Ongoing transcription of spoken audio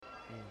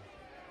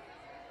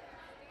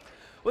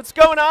What's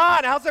going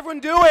on? How's everyone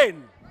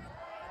doing?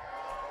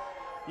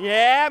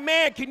 Yeah,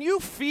 man, can you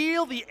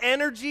feel the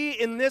energy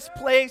in this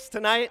place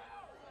tonight?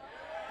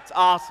 It's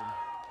awesome.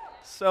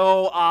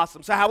 So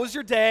awesome. So how was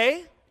your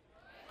day?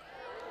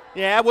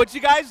 Yeah, what'd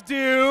you guys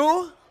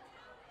do?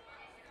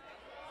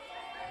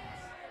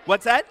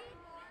 What's that?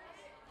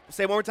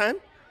 Say it one more time.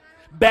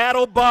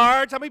 Battle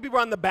barge. How many people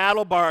are on the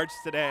battle barge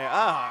today?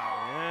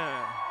 Oh,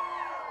 yeah.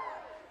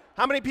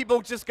 How many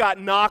people just got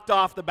knocked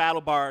off the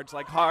battle barge,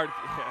 like hard?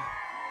 Yeah.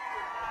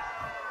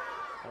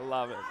 I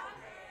love it.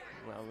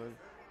 Love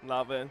it.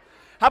 Love it.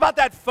 How about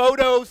that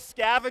photo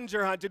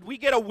scavenger hunt? Did we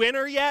get a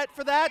winner yet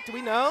for that? Do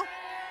we know?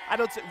 I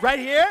don't see. Right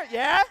here?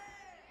 Yeah?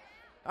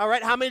 All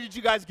right. How many did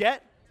you guys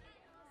get?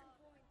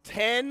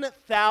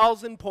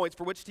 10,000 points.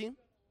 For which team?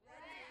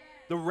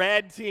 The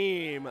red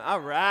team. All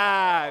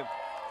right.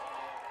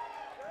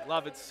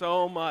 Love it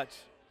so much.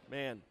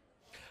 Man.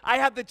 I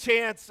had the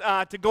chance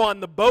to go on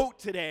the boat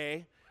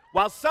today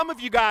while some of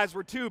you guys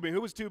were tubing.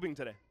 Who was tubing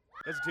today?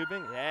 Was it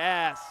tubing?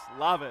 Yes.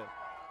 Love it.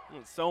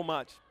 So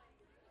much.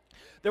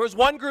 There was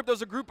one group, there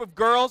was a group of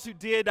girls who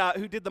did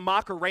the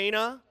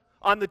Macarena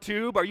on the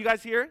tube. Are you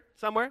guys here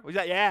somewhere? Was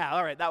that? Yeah,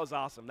 all right, that was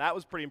awesome. That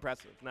was pretty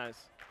impressive. Nice.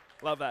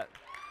 Love that.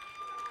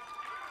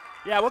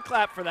 Yeah, we'll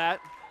clap for that.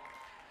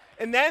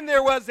 And then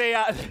there was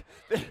there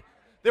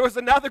was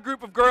another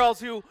group of girls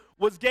who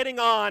was getting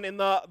on, and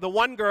the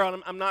one girl,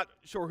 and I'm not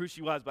sure who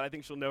she was, but I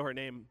think she'll know her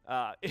name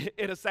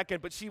in a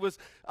second, but she was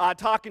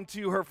talking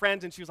to her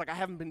friends, and she was like, I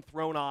haven't been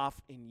thrown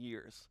off in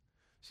years.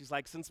 She's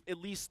like, since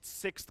at least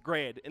 6th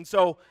grade. And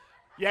so,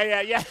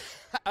 yeah.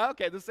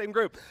 Okay, the same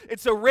group. And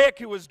so Rick,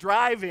 who was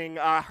driving,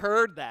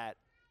 heard that.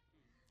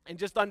 And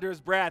just under his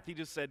breath, he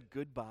just said,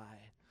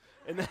 goodbye.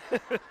 And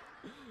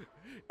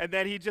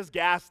then he just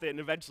gassed it,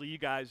 and eventually you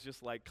guys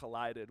just like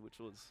collided,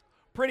 which was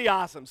pretty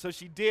awesome. So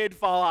she did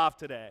fall off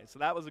today. So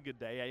that was a good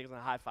day. Yeah, you can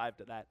high five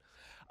to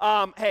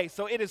that. Hey,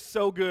 so it is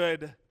so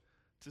good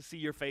to see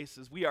your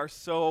faces. We are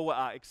so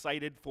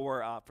excited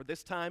for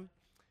this time.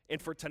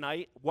 And for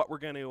tonight, what we're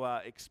going to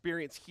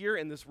experience here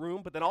in this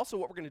room, but then also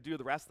what we're going to do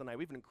the rest of the night.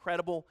 We have an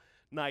incredible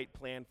night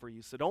planned for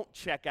you. So don't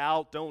check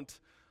out. Don't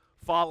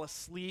fall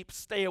asleep.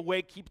 Stay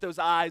awake. Keep those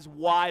eyes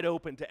wide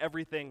open to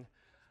everything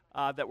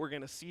that we're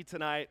going to see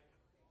tonight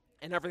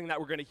and everything that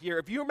we're going to hear.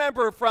 If you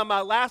remember from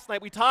last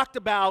night, we talked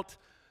about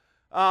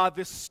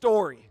this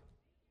story,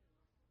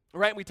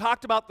 right? We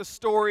talked about the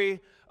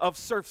story of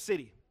Surf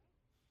City.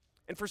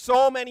 And for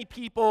so many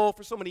people,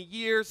 for so many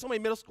years, so many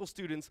middle school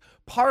students,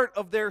 part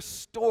of their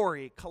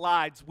story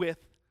collides with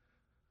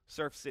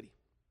Surf City.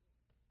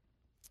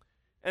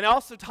 And I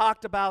also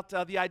talked about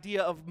the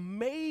idea of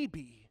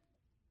maybe,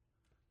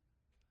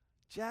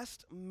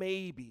 just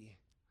maybe,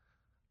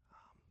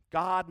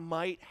 God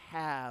might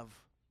have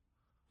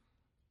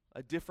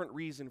a different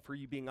reason for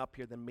you being up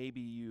here than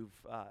maybe you've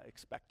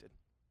expected.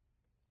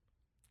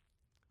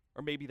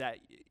 Or maybe that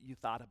you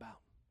thought about.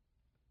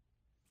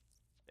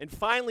 And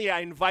finally,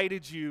 I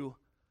invited you,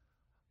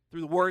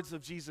 through the words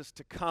of Jesus,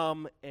 to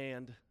come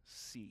and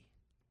see.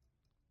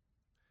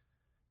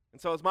 And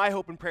so it's my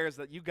hope and prayers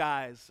that you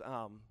guys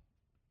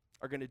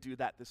are going to do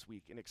that this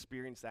week and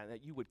experience that, and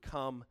that you would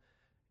come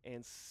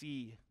and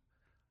see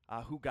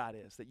who God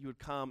is, that you would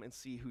come and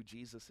see who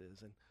Jesus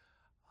is,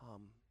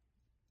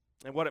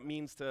 and what it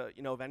means to,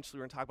 eventually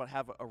we're going to talk about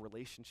have a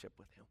relationship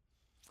with him.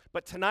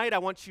 But tonight, I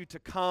want you to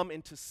come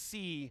and to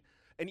see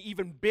an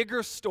even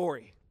bigger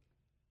story.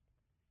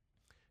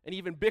 An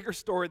even bigger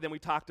story than we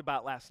talked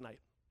about last night.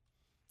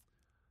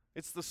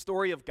 It's the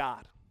story of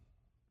God.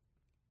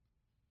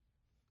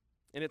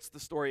 And it's the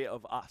story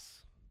of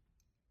us.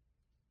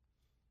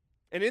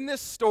 And in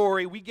this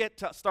story, we get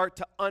to start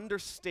to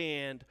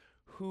understand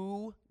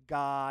who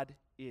God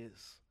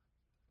is.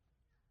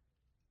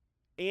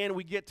 And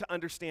we get to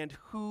understand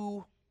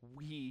who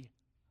we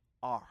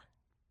are.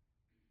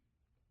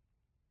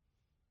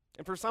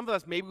 And for some of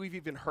us, maybe we've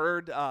even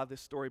heard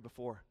this story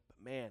before.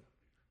 But man,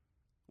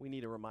 we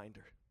need a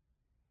reminder.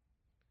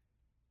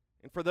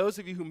 And for those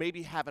of you who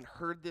maybe haven't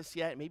heard this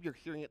yet, maybe you're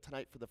hearing it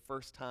tonight for the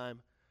first time,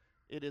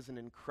 it is an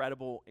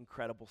incredible,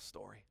 incredible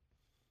story.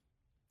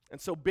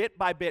 And so bit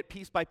by bit,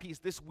 piece by piece,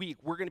 this week,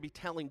 we're going to be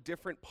telling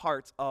different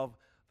parts of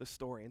the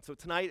story. And so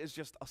tonight is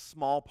just a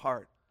small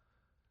part,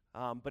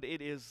 but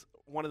it is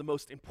one of the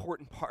most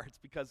important parts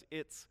because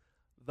it's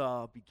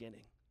the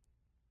beginning.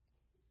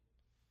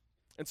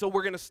 And so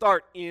we're going to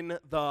start in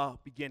the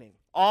beginning,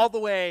 all the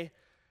way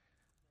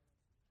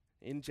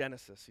in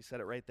Genesis. He said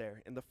it right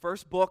there. In the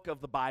first book of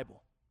the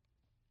Bible,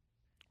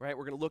 right?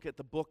 We're going to look at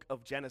the book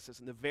of Genesis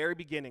in the very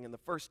beginning, in the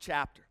first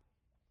chapter,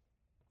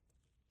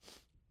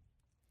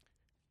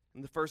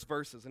 in the first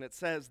verses. And it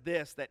says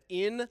this, that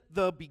in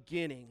the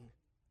beginning,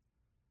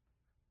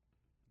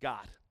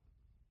 God.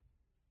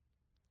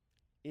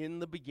 In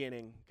the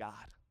beginning, God.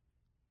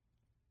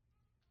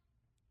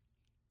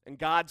 And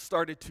God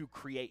started to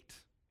create.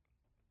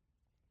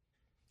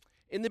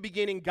 In the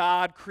beginning,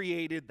 God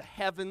created the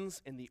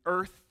heavens and the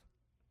earth.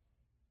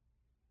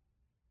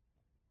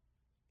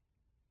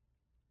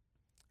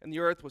 And the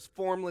earth was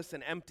formless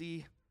and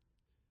empty,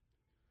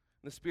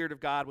 and the Spirit of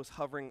God was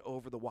hovering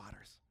over the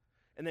waters.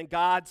 And then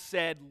God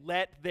said,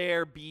 "Let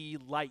there be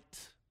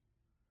light."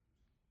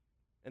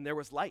 And there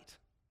was light.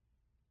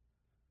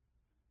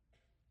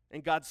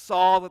 And God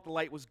saw that the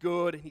light was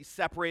good, and he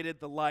separated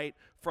the light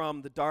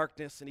from the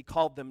darkness, and he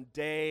called them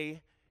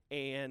day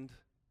and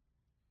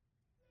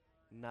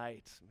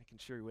night. Making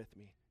sure you're with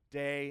me.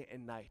 Day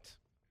and night.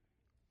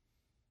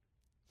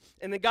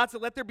 And then God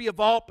said, "Let there be a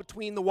vault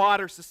between the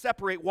waters to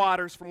separate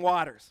waters from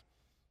waters."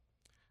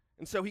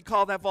 And so he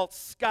called that vault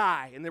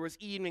sky, and there was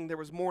evening, there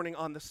was morning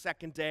on the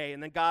second day.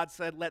 And then God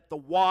said, "Let the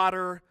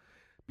water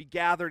be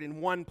gathered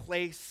in one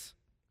place."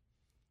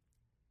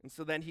 And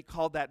so then he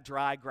called that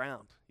dry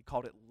ground. He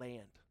called it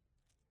land.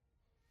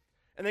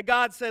 And then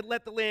God said,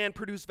 "Let the land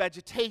produce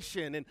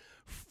vegetation and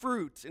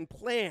fruit and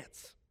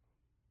plants."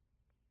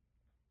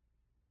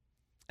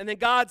 And then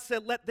God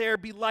said, "Let there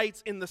be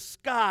lights in the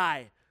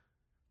sky."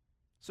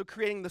 So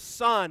creating the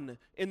sun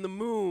and the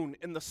moon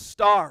and the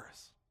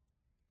stars.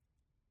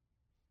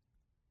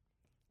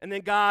 And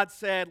then God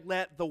said,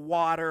 "Let the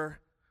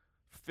water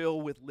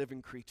fill with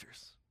living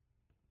creatures."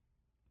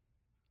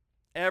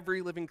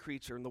 Every living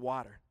creature in the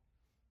water.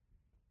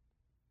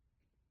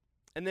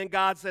 And then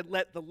God said,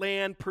 "Let the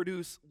land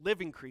produce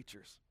living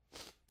creatures,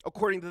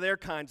 according to their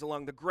kinds,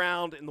 along the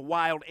ground and the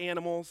wild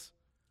animals."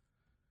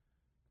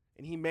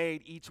 And he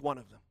made each one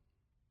of them.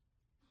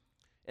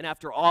 And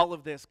after all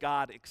of this,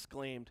 God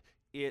exclaimed,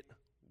 "It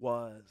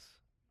was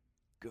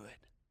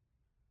good."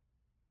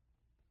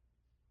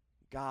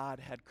 God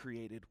had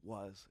created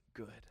was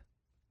good.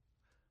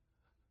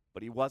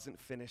 But he wasn't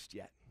finished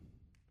yet.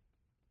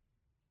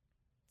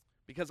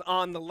 Because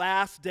on the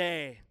last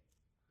day,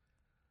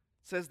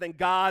 it says, then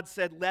God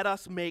said, "Let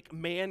us make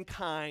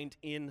mankind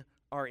in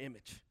our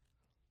image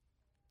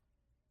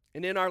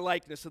and in our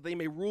likeness, so they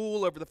may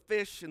rule over the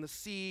fish and the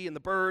sea and the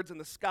birds in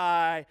the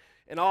sky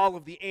and all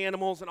of the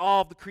animals and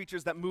all of the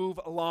creatures that move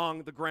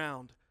along the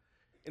ground."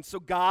 And so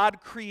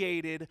God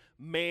created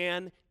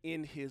man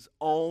in his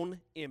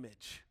own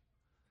image.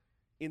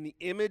 In the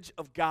image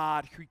of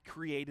God, he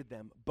created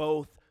them.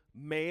 Both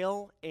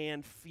male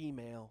and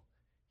female,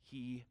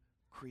 he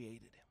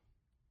created him.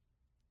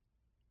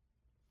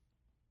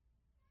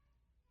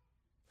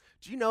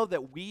 Do you know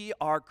that we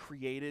are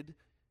created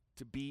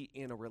to be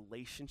in a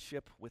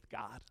relationship with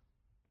God?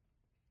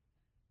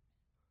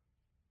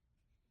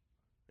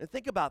 And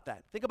think about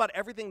that. Think about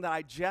everything that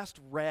I just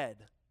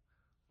read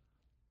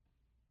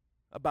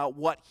about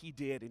what he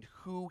did and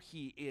who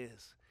he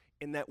is,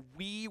 and that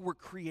we were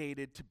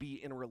created to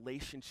be in a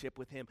relationship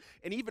with him.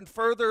 And even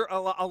further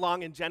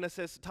along in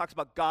Genesis, it talks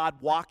about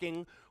God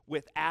walking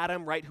with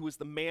Adam, right, who is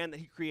the man that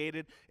he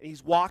created, and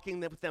he's walking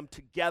with them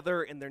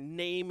together, and they're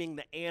naming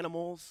the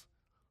animals.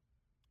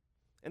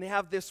 And they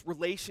have this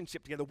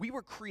relationship together. We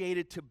were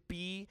created to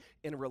be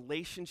in a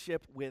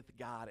relationship with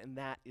God, and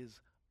that is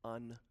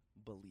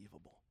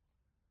unbelievable.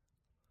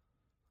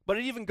 But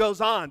it even goes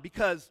on,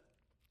 because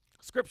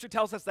Scripture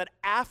tells us that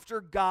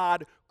after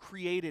God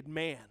created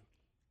man,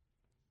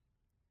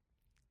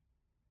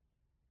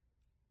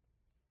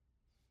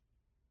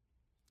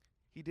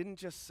 he didn't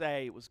just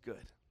say it was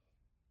good,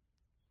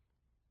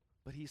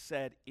 but he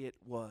said it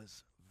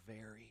was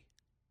very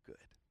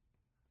good.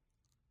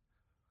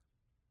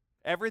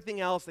 Everything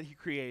else that he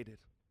created,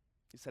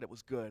 he said it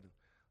was good.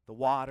 The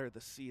water,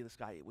 the sea, the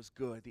sky, it was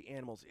good. The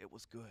animals, it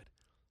was good.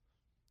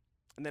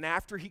 And then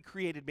after he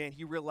created man,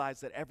 he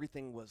realized that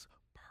everything was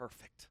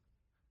perfect.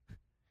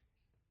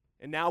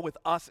 And now with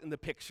us in the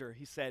picture,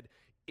 he said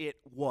it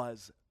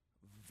was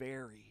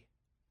very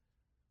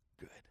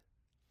good.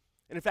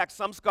 And in fact,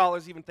 some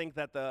scholars even think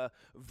that the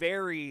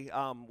very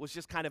was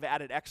just kind of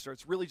added extra.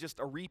 It's really just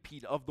a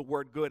repeat of the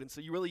word good. And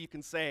so you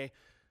can say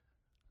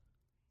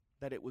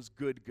that it was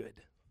good.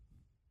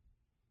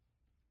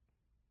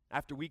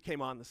 After we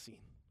came on the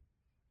scene.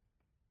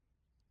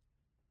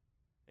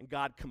 And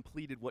God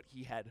completed what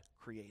he had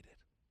created.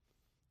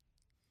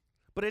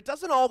 But it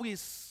doesn't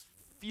always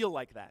feel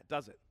like that,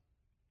 does it?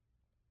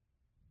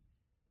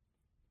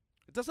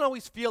 It doesn't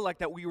always feel like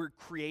that we were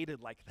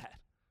created like that.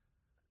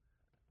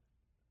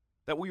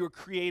 That we were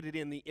created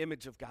in the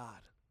image of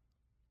God.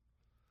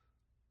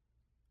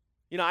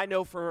 You know, I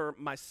know for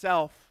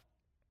myself,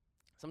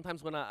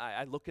 sometimes when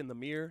I look in the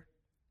mirror,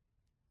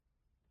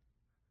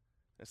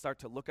 I start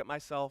to look at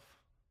myself,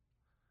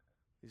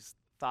 these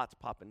thoughts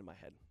pop into my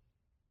head.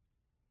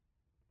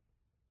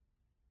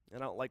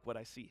 And I don't like what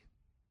I see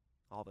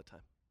all the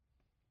time.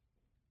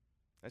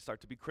 I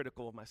start to be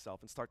critical of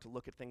myself and start to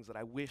look at things that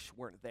I wish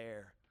weren't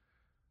there.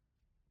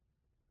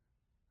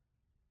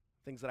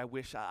 Things that I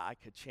wish I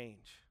could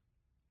change.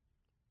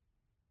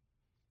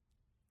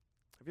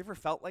 Have you ever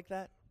felt like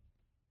that?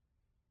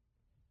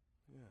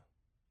 Yeah.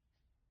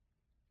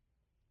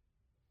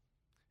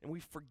 And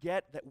we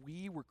forget that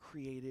we were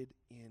created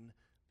in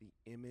the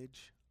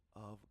image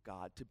of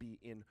God, to be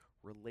in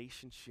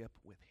relationship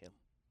with him.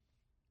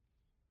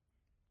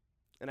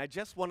 And I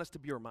just want us to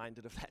be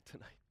reminded of that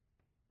tonight.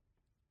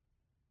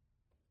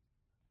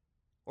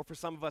 Or for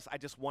some of us, I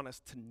just want us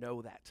to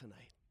know that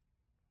tonight.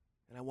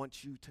 And I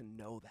want you to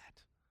know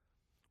that.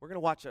 we're going to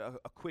watch a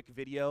quick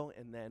video,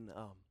 and then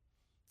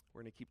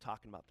we're going to keep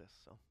talking about this.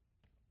 So.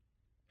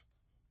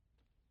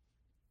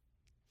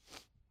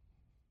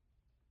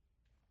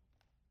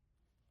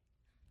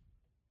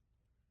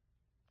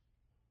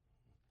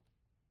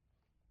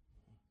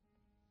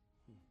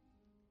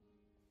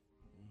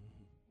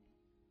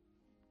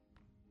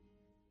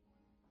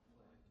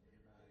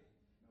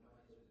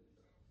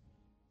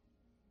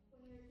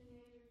 When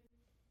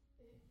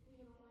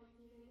you're a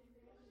teenager,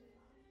 people don't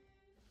like you to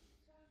pretty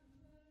much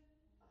anybody.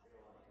 I feel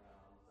like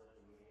on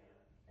social media,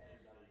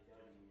 everybody's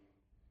judging you.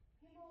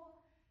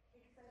 People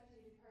expect you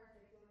to be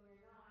perfect, and when you're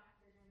not,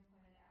 they're going to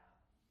point it out.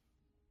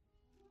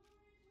 Dude,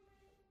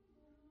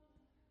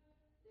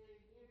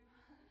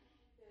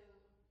 so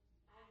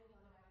I keep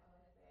on my phone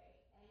this way,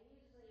 and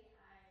usually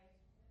I will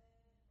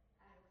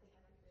take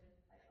my picture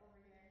like over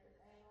here at this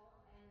angle,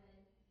 and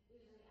then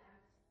usually I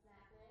would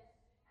snap it.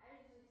 I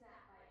usually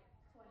snap like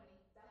 20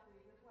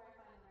 selfies before I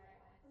find the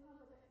right one. Sometimes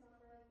I text my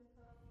friends and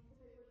tell them to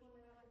pick which one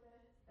they like the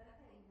best. That's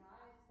like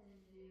guys tend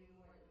to do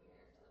more the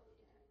mirror selfie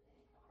type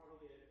thing. I'll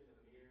probably get it for the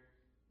mirror.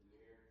 The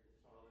mirror is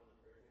probably one of the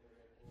first things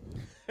I go for.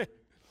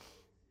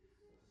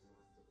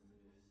 What's the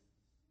newest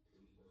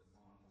tweet? What's the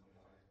song? Somebody's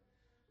always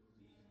who's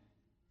beefing it.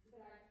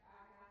 But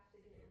I have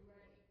to get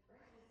ready for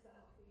a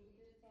selfie. You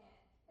just can't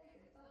take a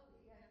selfie.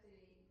 You have to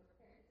be prepared to take a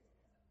selfie.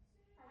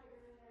 I get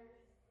really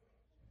nervous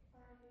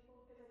around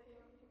people because I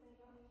care what people think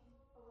about me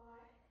a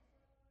lot.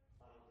 If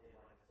I don't get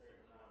like a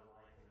certain amount of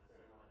likes and a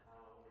certain amount of time,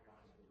 I wonder if I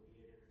should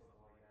delete it or something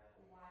like that.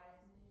 Why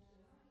doesn't it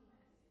usually like you?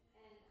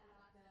 And I'm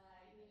not gonna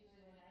lie, usually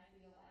when I see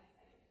the likes,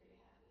 I get pretty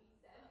happy.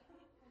 So I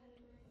need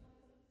to raise my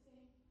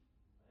self-esteem.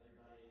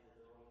 Everybody has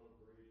their own little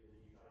group, and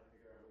you try to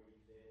figure out where you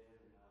fit in,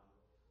 and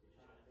you're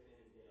trying to fit in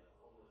to get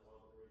almost all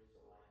the groups to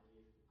like you.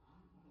 I'm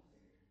a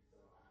singer, so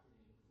I fit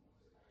in with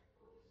mostly like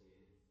cool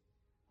kids,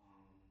 the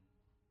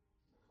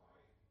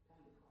quiet,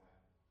 kind of the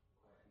quiet people.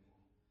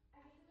 I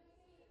guess it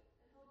makes me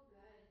feel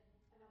good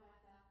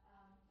about myself.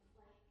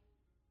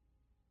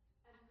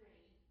 Like I'm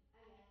pretty, I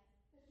guess.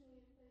 Social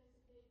media plays a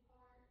big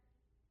part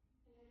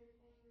in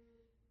everything,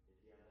 really. If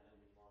you have that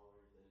many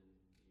followers, then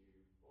you,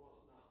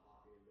 well, not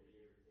popular, but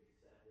you're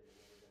accepted,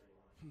 and everybody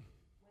likes you.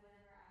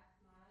 Whenever I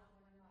smile,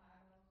 one of my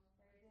eyebrows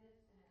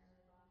raises and it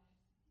really bothers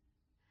me.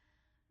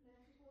 And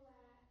there's people I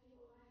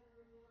have a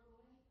really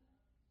outgoing,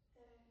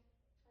 so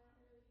I don't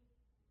really like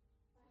people that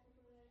are kind of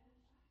shy.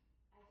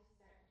 I just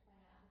start to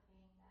point out the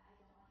things that I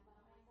don't like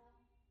about myself.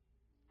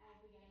 I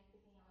begin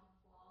picking on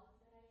flaws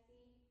that I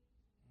see.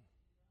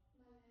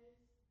 My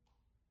nose,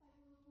 like a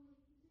little pointy.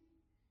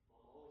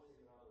 Mom always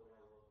thinks about the way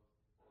I look.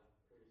 I have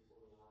pretty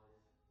squinty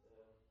eyes, so I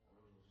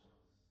really wish I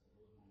was a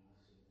little more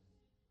muscular.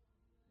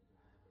 Maybe I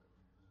had a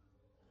girlfriend or something.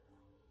 I don't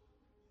know.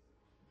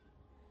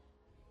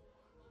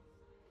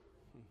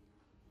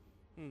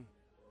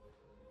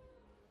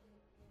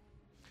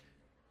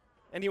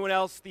 Anyone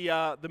else,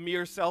 the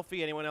mirror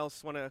selfie? Anyone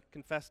else want to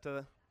confess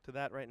to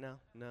that right now?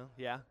 No?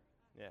 Yeah?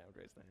 Yeah,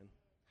 raise the hand.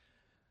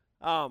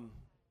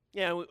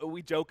 Yeah,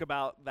 we joke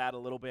about that a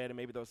little bit, and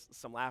maybe there's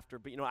some laughter,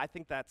 but I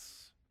think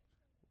that's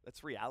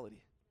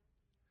reality.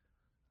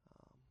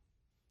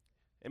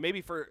 And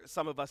maybe for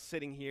some of us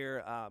sitting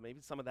here,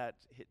 maybe some of that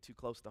hit too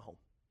close to home,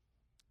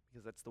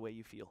 because that's the way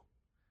you feel,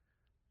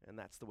 and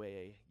that's the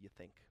way you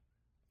think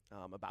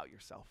about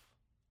yourself.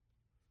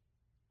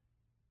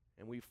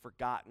 And we've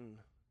forgotten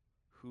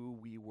who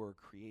we were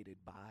created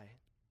by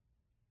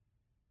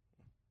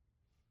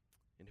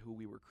and who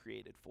we were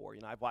created for.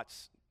 I've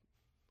watched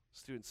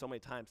students so many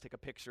times take a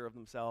picture of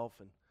themselves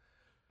and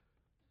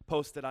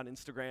post it on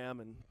Instagram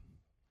and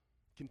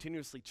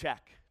continuously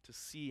check to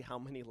see how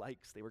many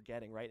likes they were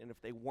getting, right? And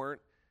if they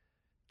weren't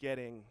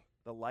getting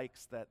the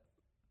likes that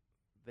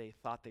they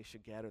thought they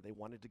should get or they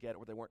wanted to get,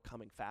 or they weren't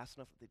coming fast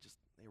enough, they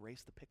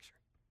erased the picture.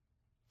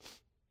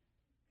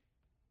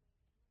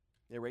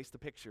 They erased the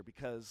picture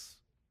because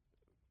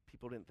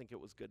people didn't think it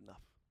was good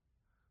enough.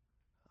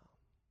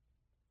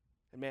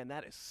 And man,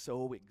 that is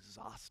so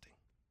exhausting.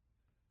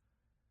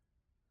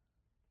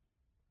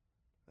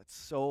 That's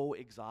so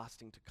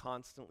exhausting to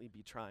constantly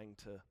be trying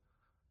to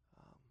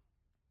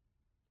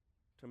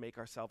make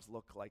ourselves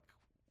look like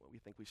what we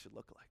think we should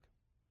look like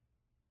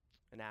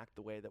and act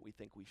the way that we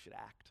think we should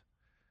act.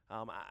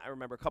 I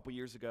remember a couple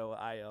years ago,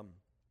 I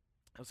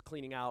was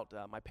cleaning out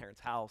my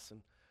parents' house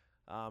and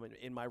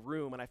in my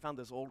room, and I found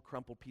this old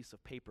crumpled piece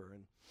of paper,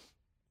 and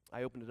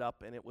I opened it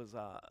up, and it was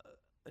a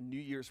New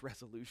Year's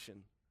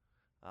resolution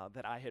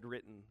that I had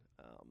written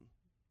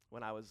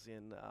when I was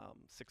in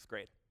 6th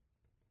grade.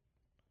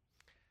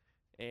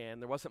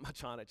 And there wasn't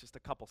much on it, just a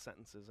couple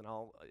sentences, and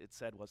all it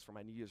said was for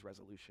my New Year's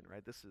resolution,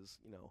 right? This is,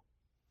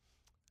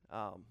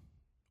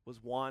 was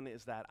one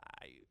is that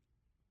I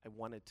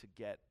wanted to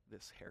get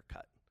this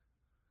haircut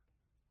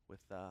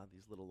with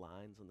these little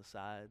lines on the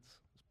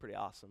sides. It was pretty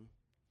awesome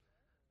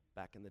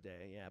back in the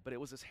day, yeah. But it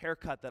was this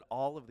haircut that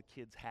all of the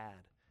kids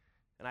had,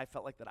 and I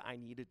felt like that I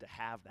needed to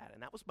have that,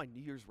 and that was my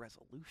New Year's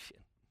resolution.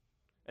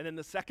 And then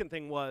the second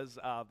thing was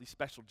these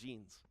special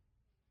jeans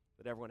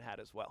that everyone had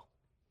as well.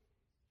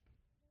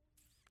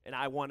 And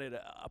I wanted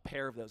a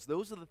pair of those.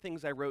 Those are the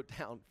things I wrote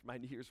down for my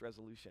New Year's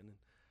resolution.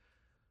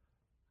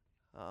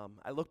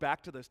 I look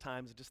back to those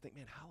times and just think,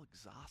 man, how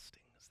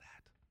exhausting is that?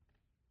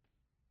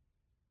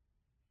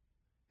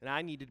 And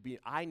I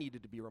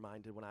needed to be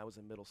reminded when I was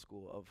in middle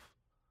school of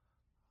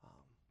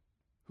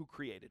who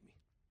created me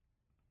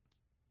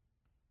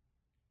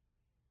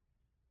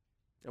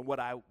and what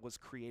I was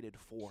created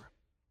for.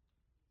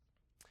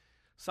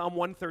 Psalm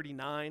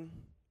 139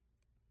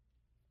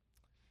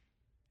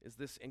 is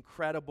this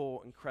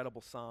incredible,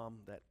 incredible psalm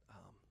that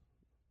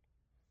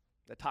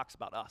talks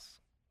about us.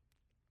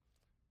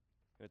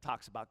 And it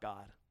talks about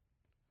God.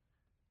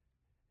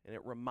 And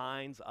it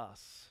reminds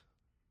us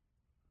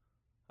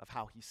of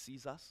how he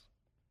sees us.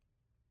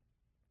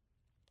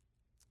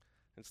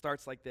 It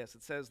starts like this.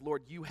 It says,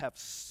 Lord, you have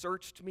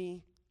searched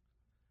me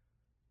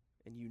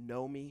and you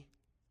know me.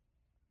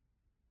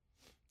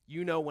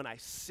 You know when I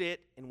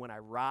sit and when I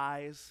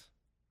rise.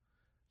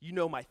 You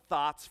know my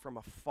thoughts from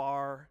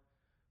afar.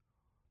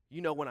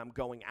 You know when I'm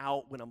going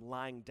out, when I'm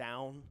lying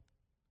down.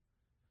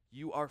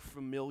 You are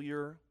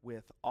familiar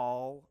with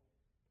all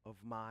of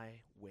my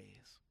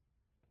ways.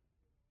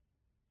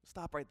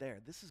 Stop right there.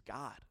 This is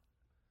God.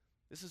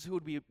 This is who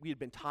we had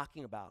been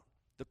talking about,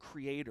 the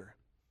Creator.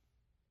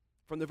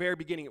 From the very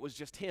beginning, it was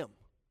just him.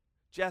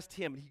 Just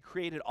him. And he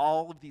created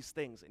all of these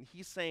things. And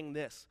he's saying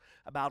this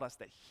about us,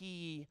 that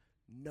he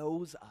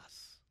knows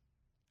us.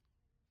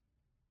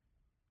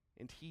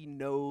 And he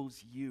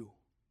knows you.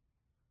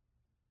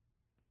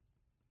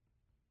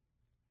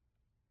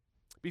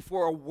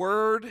 Before a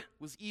word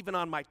was even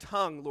on my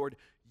tongue, Lord,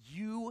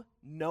 you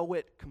know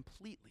it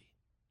completely.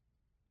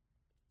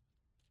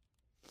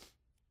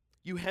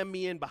 You hem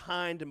me in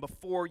behind and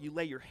before, you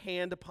lay your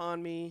hand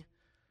upon me.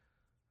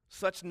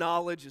 Such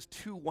knowledge is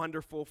too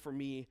wonderful for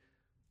me,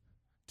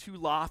 too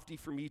lofty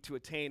for me to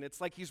attain.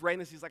 It's like he's writing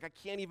this, he's like, I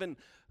can't even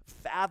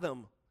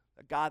fathom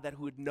a God that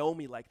who would know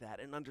me like that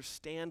and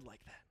understand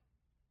like that.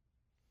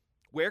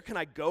 Where can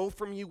I go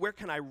from you? Where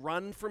can I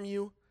run from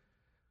you?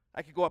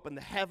 I could go up in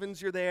the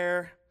heavens, you're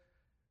there.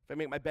 If I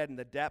make my bed in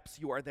the depths,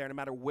 you are there. No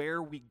matter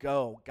where we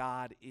go,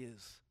 God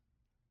is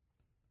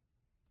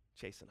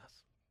chasing us.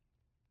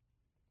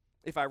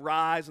 If I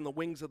rise on the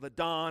wings of the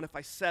dawn, if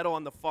I settle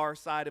on the far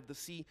side of the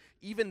sea,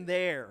 even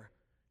there,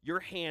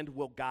 your hand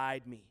will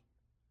guide me,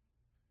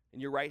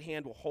 and your right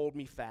hand will hold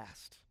me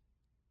fast.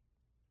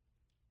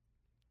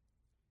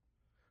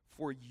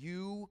 For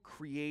you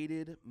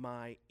created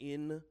my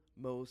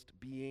inmost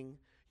being.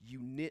 You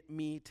knit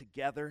me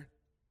together.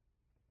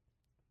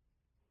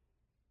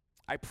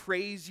 I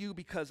praise you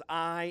because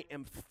I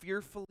am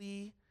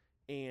fearfully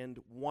and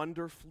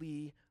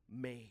wonderfully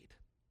made.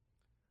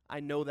 I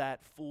know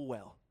that full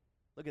well.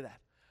 Look at that.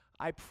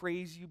 I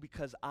praise you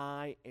because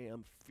I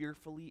am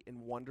fearfully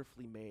and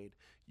wonderfully made.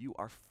 You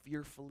are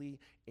fearfully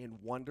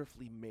and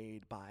wonderfully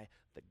made by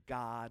the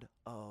God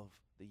of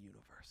the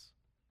universe.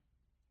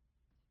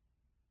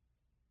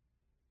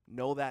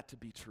 Know that to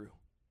be true.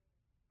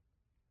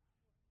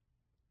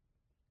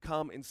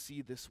 Come and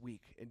see this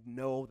week and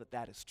know that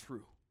that is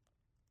true.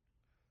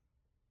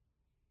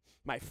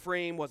 My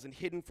frame wasn't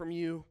hidden from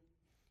you.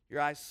 Your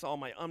eyes saw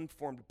my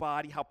unformed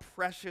body. How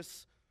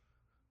precious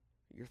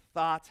your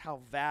thoughts,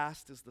 how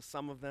vast is the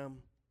sum of them.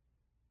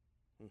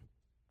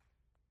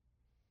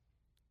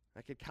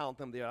 I could count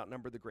them. They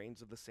outnumber the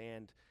grains of the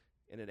sand.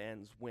 And it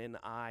ends, when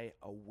I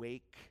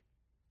awake,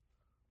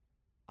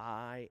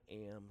 I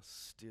am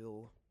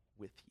still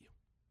with you.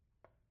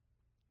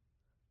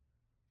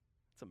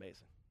 It's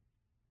amazing.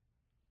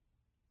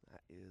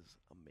 That is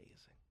amazing.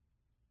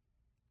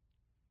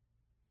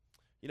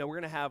 You know,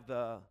 we're going to have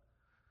the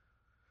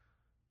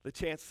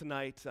chance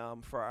tonight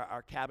for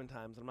our cabin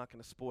times. I'm not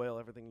going to spoil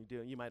everything you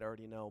do. You might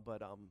already know, but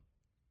we're going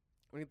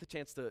to get the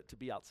chance to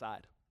be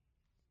outside.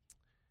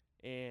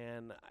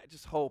 And I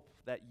just hope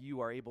that you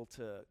are able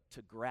to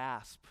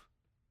grasp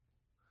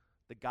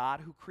the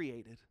God who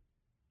created.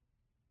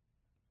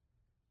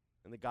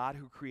 And the God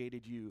who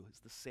created you is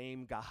the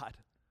same God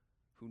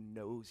who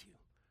knows you.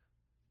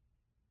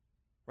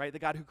 Right? The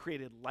God who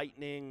created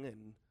lightning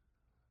and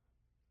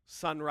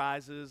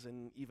sunrises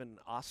and even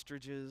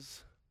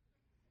ostriches.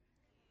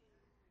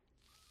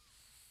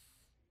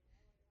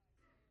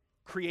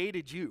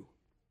 Created you.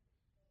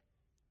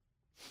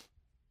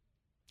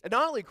 And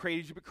not only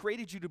created you, but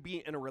created you to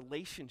be in a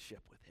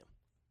relationship with him.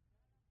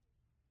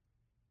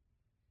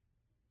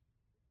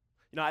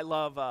 You know, I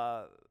love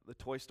the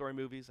Toy Story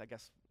movies, I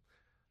guess,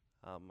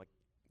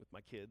 with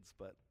my kids,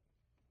 but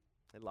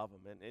I love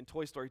them. And in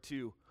Toy Story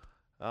 2,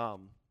 well,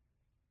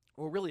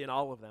 really in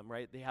all of them,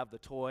 right? They have the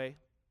toy.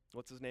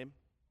 What's his name?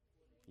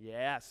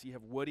 Yes, you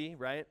have Woody,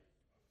 right?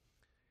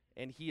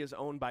 And he is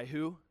owned by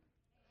who?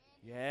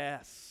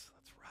 Yes,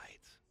 that's right.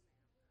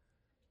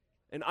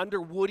 And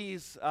under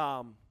Woody's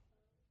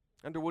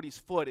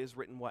foot is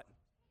written what?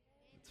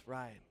 That's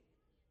right.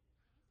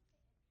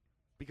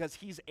 Because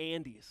he's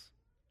Andy's.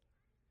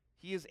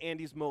 He is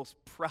Andy's most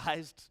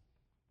prized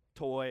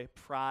toy,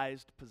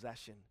 prized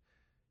possession.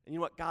 And you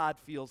know what? God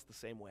feels the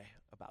same way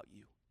about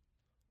you.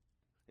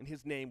 And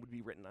his name would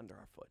be written under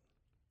our foot.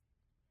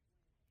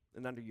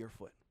 and under your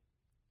foot.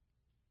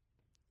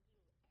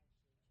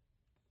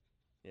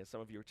 Yeah,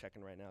 some of you are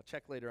checking right now.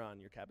 Check later on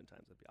your cabin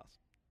times. That'd be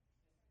awesome.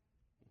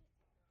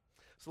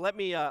 So let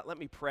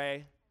me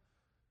pray,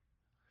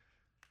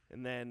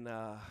 and then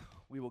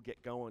we will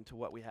get going to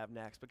what we have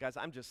next. But guys,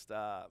 I'm just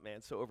so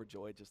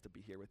overjoyed just to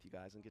be here with you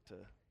guys and get to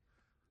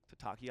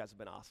talk. You guys have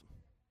been awesome.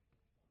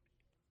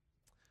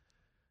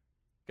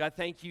 God,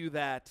 thank you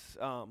that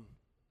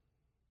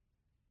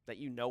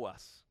you know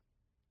us.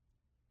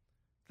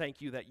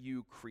 Thank you that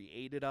you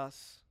created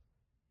us,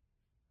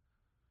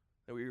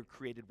 that we were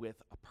created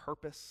with a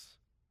purpose.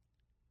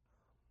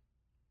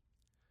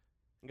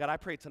 And God, I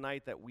pray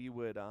tonight that we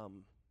would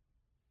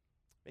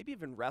maybe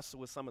even wrestle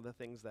with some of the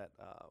things that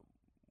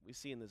we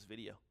see in this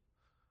video.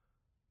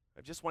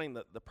 Of just wanting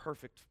the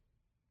perfect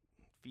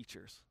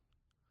features,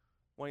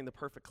 wanting the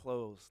perfect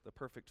clothes, the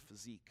perfect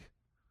physique,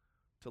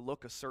 to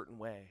look a certain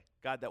way.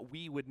 God, that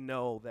we would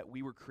know that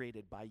we were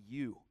created by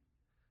you,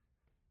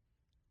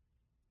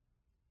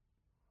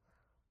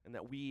 and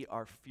that we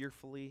are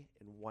fearfully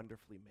and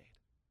wonderfully made.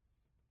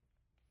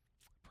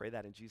 Pray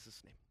that in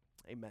Jesus' name.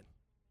 Amen.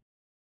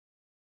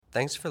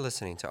 Thanks for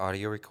listening to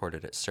audio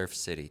recorded at Surf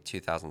City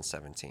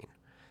 2017.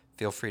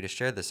 Feel free to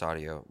share this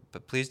audio,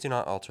 but please do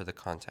not alter the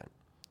content.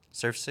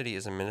 Surf City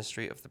is a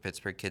ministry of the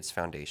Pittsburgh Kids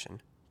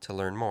Foundation. To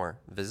learn more,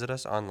 visit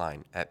us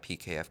online at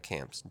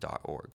pkfcamps.org.